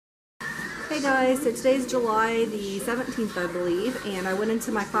Hey guys, so today's July the 17th, I believe, and I went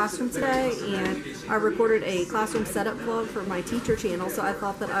into my classroom today and I recorded a classroom setup vlog for my teacher channel, so I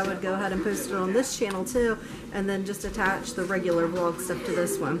thought that I would go ahead and post it on this channel too, and then just attach the regular vlog stuff to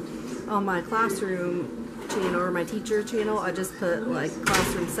this one. On my classroom channel, or my teacher channel, I just put like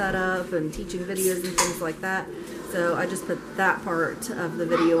classroom setup and teaching videos and things like that, so I just put that part of the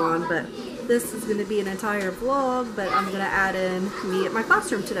video on, but this is going to be an entire vlog, but I'm going to add in me at my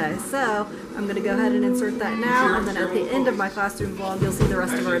classroom today. So I'm going to go ahead and insert that now, and then at the end of my classroom vlog, you'll see the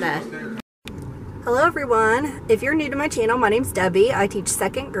rest of our day. Hello everyone. If you're new to my channel, my name's Debbie. I teach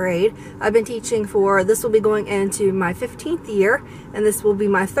 2nd grade. I've been teaching this will be going into my 15th year, and this will be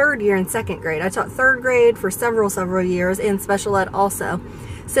my 3rd year in 2nd grade. I taught 3rd grade for several years, and special ed also.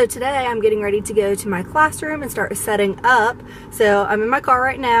 So today I'm getting ready to go to my classroom and start setting up. So I'm in my car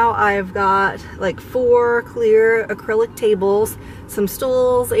right now. I've got like 4 clear acrylic tables, some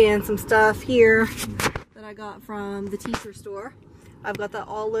stools, and some stuff here that I got from the teacher store. I've got that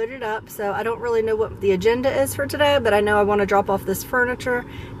all loaded up, so I don't really know what the agenda is for today, but I know I want to drop off this furniture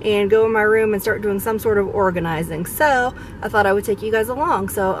and go in my room and start doing some sort of organizing. So I thought I would take you guys along.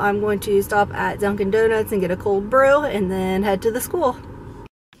 So I'm going to stop at Dunkin' Donuts and get a cold brew and then head to the school.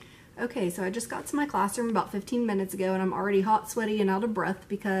 Okay, so I just got to my classroom about 15 minutes ago, and I'm already hot, sweaty, and out of breath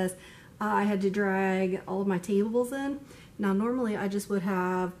because I had to drag all of my tables in. Now, normally I just would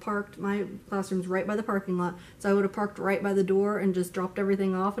have parked, my classroom's right by the parking lot, so I would have parked right by the door and just dropped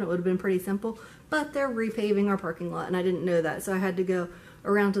everything off, and it would have been pretty simple. But they're repaving our parking lot, and I didn't know that, so I had to go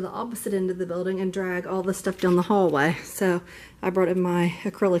around to the opposite end of the building and drag all the stuff down the hallway. So I brought in my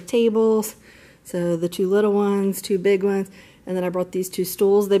acrylic tables, so the 2 little ones, 2 big ones, and then I brought these 2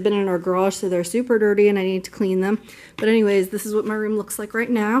 stools. They've been in our garage, so they're super dirty and I need to clean them. But anyways, this is what my room looks like right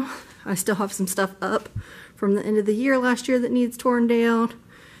now. I still have some stuff up from the end of the year last year that needs torn down.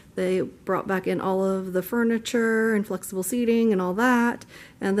 They brought back in all of the furniture and flexible seating and all that.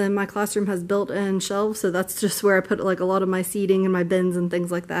 And then my classroom has built-in shelves, so that's just where I put like a lot of my seating and my bins and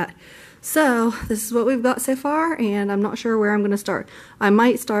things like that. So this is what we've got so far, and I'm not sure where I'm going to start. I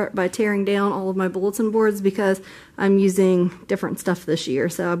might start by tearing down all of my bulletin boards because I'm using different stuff this year.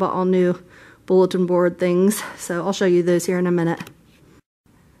 So I bought all new bulletin board things, so I'll show you those here in a minute.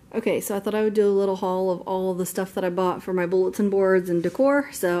 Okay, so I thought I would do a little haul of all of the stuff that I bought for my bulletin boards and decor.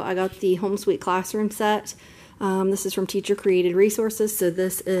 So I got the Home Sweet Classroom set. This is from Teacher Created Resources, so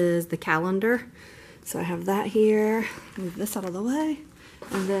this is the calendar. So I have that here. Move this out of the way.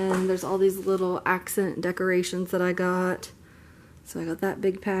 And then there's all these little accent decorations that I got. So I got that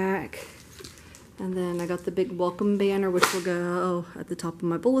big pack. And then I got the big welcome banner, which will go at the top of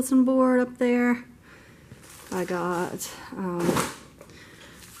my bulletin board up there. I got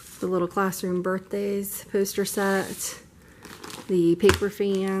the little classroom birthdays poster set, the paper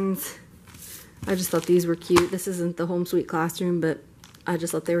fans. I just thought these were cute. This isn't the Home Sweet Classroom, but I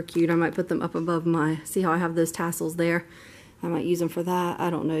just thought they were cute. I might put them up above see how I have those tassels there? I might use them for that.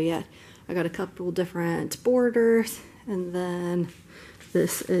 I don't know yet. I got a couple different borders, and then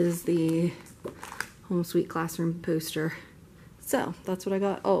this is the Home Sweet Classroom poster. So that's what I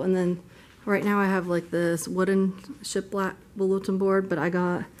got. Oh, and then right now I have like this wooden shiplap bulletin board, but I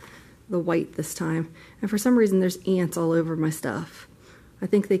got the white this time. And for some reason there's ants all over my stuff. I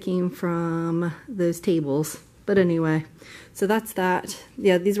think they came from those tables. But anyway, so that's that.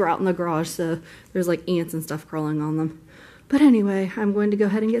 Yeah, these were out in the garage, so there's like ants and stuff crawling on them. But anyway, I'm going to go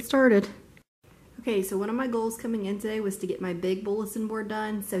ahead and get started. Okay, so one of my goals coming in today was to get my big bulletin board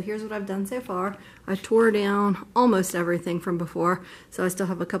done. So here's what I've done so far. I tore down almost everything from before. So I still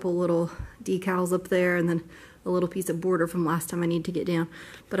have a couple little decals up there and then a little piece of border from last time I need to get down.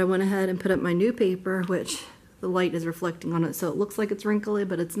 But I went ahead and put up my new paper, which the light is reflecting on it, so it looks like it's wrinkly,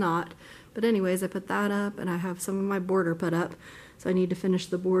 but it's not. But anyways, I put that up, and I have some of my border put up. So I need to finish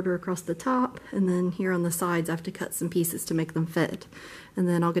the border across the top, and then here on the sides I have to cut some pieces to make them fit. And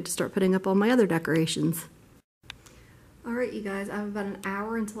then I'll get to start putting up all my other decorations. Alright you guys, I have about an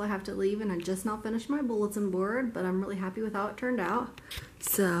hour until I have to leave, and I just now finished my bulletin board, but I'm really happy with how it turned out.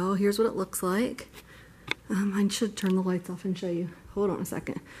 So here's what it looks like. I should turn the lights off and show you. Hold on a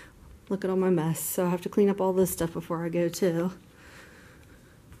second. Look at all my mess. So I have to clean up all this stuff before I go too.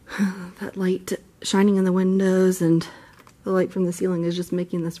 That light shining in the windows and the light from the ceiling is just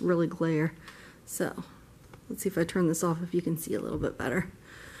making this really glare. So let's see if I turn this off if you can see a little bit better.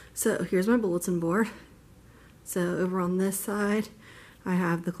 So here's my bulletin board. So over on this side I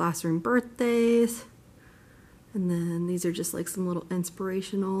have the classroom birthdays, and then these are just like some little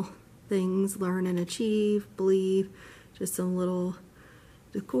inspirational things: learn and achieve, believe, just some little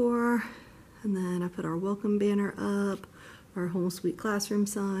decor. And then I put our welcome banner up, our Home Sweet Classroom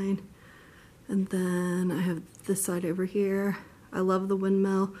sign. And then I have this side over here. I love the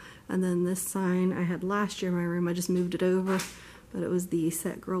windmill. And then this sign I had last year in my room. I just moved it over. But it was the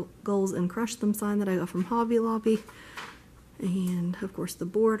set goals and crush them sign that I got from Hobby Lobby. And of course the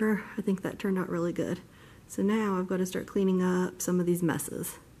border. I think that turned out really good. So now I've got to start cleaning up some of these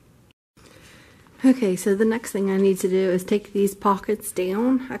messes. Okay, so the next thing I need to do is take these pockets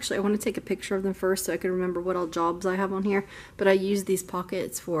down. Actually, I want to take a picture of them first so I can remember what all jobs I have on here. But I use these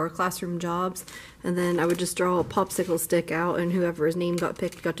pockets for classroom jobs. And then I would just draw a popsicle stick out, and whoever's name got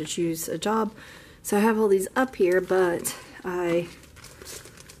picked got to choose a job. So I have all these up here, but I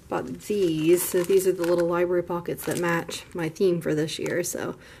bought these. So these are the little library pockets that match my theme for this year.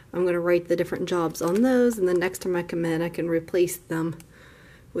 So I'm going to write the different jobs on those, and then next time I come in I can replace them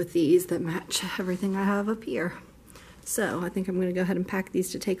with these that match everything I have up here. So I think I'm going to go ahead and pack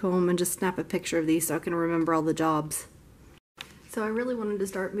these to take home and just snap a picture of these so I can remember all the jobs. So I really wanted to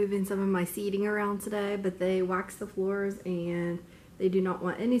start moving some of my seating around today, but they waxed the floors and they do not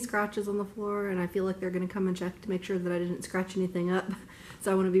want any scratches on the floor, and I feel like they're going to come and check to make sure that I didn't scratch anything up.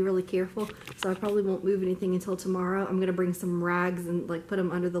 So I want to be really careful. So I probably won't move anything until tomorrow. I'm going to bring some rags and like put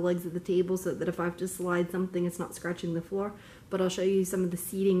them under the legs of the table so that if I have to slide something, it's not scratching the floor. But I'll show you some of the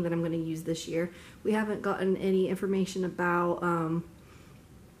seating that I'm going to use this year. We haven't gotten any information about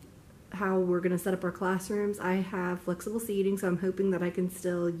how we're going to set up our classrooms. I have flexible seating, so I'm hoping that I can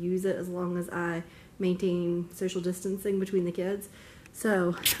still use it as long as I maintain social distancing between the kids.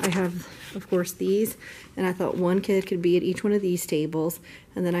 So I have, of course, these, and I thought one kid could be at each one of these tables,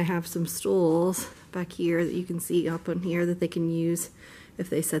 and then I have some stools back here that you can see up on here that they can use if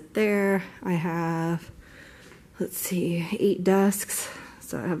they sit there. I have, let's see, 8 desks,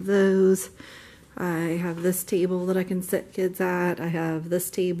 so I have those. I have this table that I can sit kids at. I have this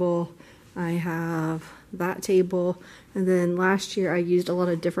table. I have that table. And then last year I used a lot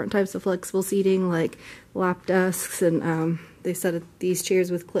of different types of flexible seating, like lap desks, and they set up these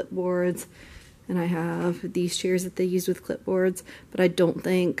chairs with clipboards, and I have these chairs that they use with clipboards, but I don't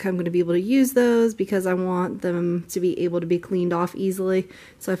think I'm going to be able to use those because I want them to be able to be cleaned off easily.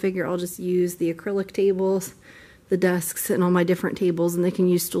 So I figure I'll just use the acrylic tables, the desks, and all my different tables, and they can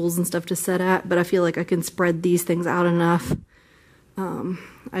use stools and stuff to sit at, but I feel like I can spread these things out enough.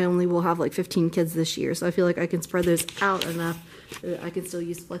 I only will have like 15 kids this year, so I feel like I can spread those out enough that I can still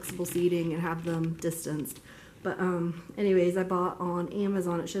use flexible seating and have them distanced. But anyways, I bought on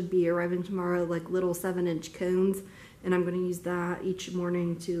Amazon, it should be arriving tomorrow, like little 7-inch cones, and I'm going to use that each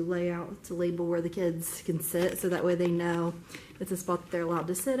morning to label where the kids can sit, so that way they know it's a spot that they're allowed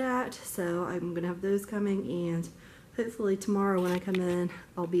to sit at. So I'm going to have those coming, and hopefully tomorrow when I come in,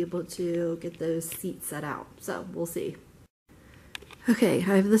 I'll be able to get those seats set out. So we'll see. Okay,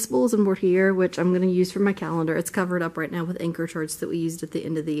 I have this bulletin board here, which I'm going to use for my calendar. It's covered up right now with anchor charts that we used at the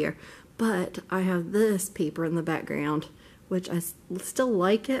end of the year. But I have this paper in the background, which I still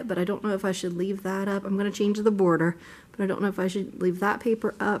like it, but I don't know if I should leave that up. I'm going to change the border, but I don't know if I should leave that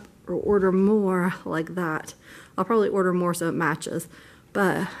paper up or order more like that. I'll probably order more so it matches.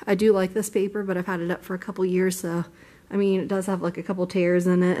 But I do like this paper, but I've had it up for a couple years, so I mean, it does have like a couple tears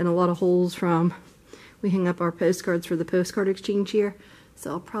in it and a lot of holes from we hang up our postcards for the postcard exchange here, so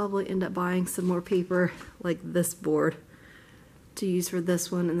I'll probably end up buying some more paper like this board to use for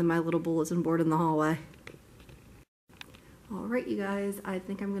this one, and then my little bulletin board in the hallway. Alright you guys, I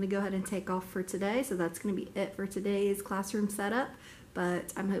think I'm going to go ahead and take off for today, so that's going to be it for today's classroom setup,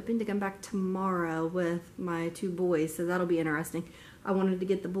 but I'm hoping to come back tomorrow with my 2 boys, so that'll be interesting. I wanted to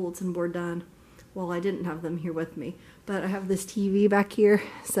get the bulletin board done while I didn't have them here with me, but I have this TV back here,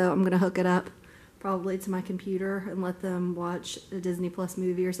 so I'm going to hook it up probably to my computer and let them watch a Disney Plus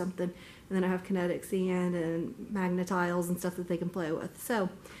movie or something. And then I have kinetic sand and magnetiles and stuff that they can play with. So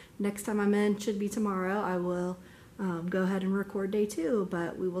next time I'm in, should be tomorrow, I will go ahead and record day 2,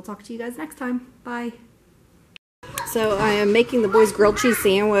 but we will talk to you guys next time. Bye. So I am making the boys grilled cheese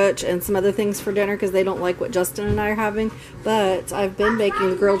sandwich and some other things for dinner because they don't like what Justin and I are having. But I've been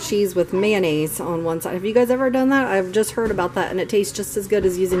making grilled cheese with mayonnaise on one side. Have you guys ever done that? I've just heard about that, and it tastes just as good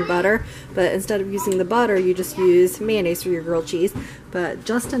as using butter. But instead of using the butter, you just use mayonnaise for your grilled cheese. But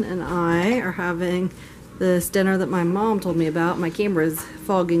Justin and I are having this dinner that my mom told me about. My camera is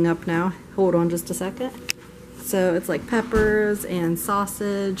fogging up now. Hold on just a second. So it's like peppers and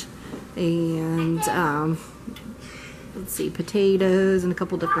sausage and let's see, potatoes and a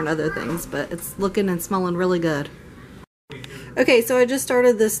couple different other things, but it's looking and smelling really good. Okay, so I just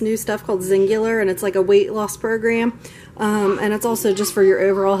started this new stuff called Zingular, and it's like a weight loss program. And it's also just for your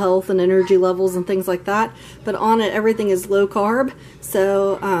overall health and energy levels and things like that. But on it, everything is low carb.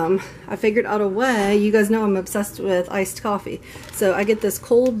 So I figured out a way. You guys know I'm obsessed with iced coffee. So I get this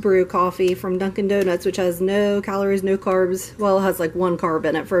cold brew coffee from Dunkin' Donuts, which has no calories, no carbs. Well, it has like 1 carb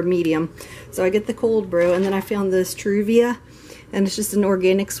in it for a medium. So I get the cold brew, and then I found this Truvia. And it's just an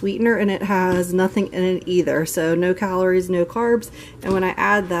organic sweetener, and it has nothing in it either. So no calories, no carbs. And when I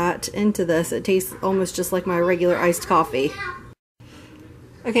add that into this, it tastes almost just like my regular iced coffee.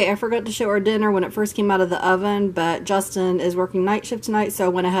 Okay, I forgot to show our dinner when it first came out of the oven, but Justin is working night shift tonight, so I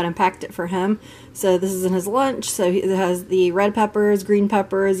went ahead and packed it for him. So this is in his lunch. So it has the red peppers, green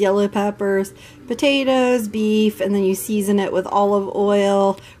peppers, yellow peppers, potatoes, beef, and then you season it with olive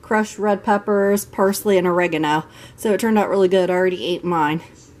oil, crushed red peppers, parsley, and oregano. So it turned out really good. I already ate mine.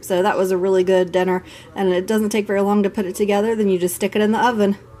 So that was a really good dinner, and it doesn't take very long to put it together. Then you just stick it in the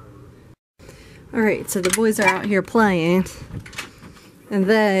oven. Alright, so the boys are out here playing. And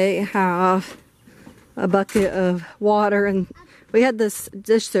they have a bucket of water, and we had this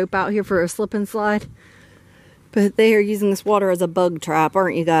dish soap out here for a slip and slide, but they are using this water as a bug trap,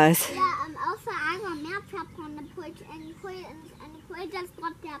 aren't you guys? Yeah, and also I have a mouse trap on the porch, and Clay just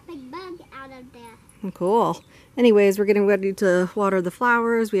got that big bug out of there. Cool. Anyways, we're getting ready to water the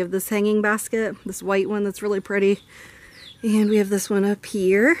flowers. We have this hanging basket, this white one that's really pretty. And we have this one up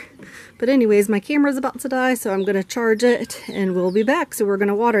here. But anyways, my camera's about to die, so I'm going to charge it and we'll be back. So we're going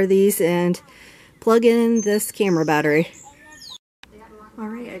to water these and plug in this camera battery.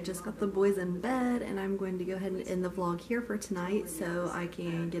 Alright, I just got the boys in bed, and I'm going to go ahead and end the vlog here for tonight so I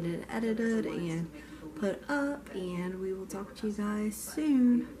can get it edited and put up, and we will talk to you guys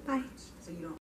soon. Bye.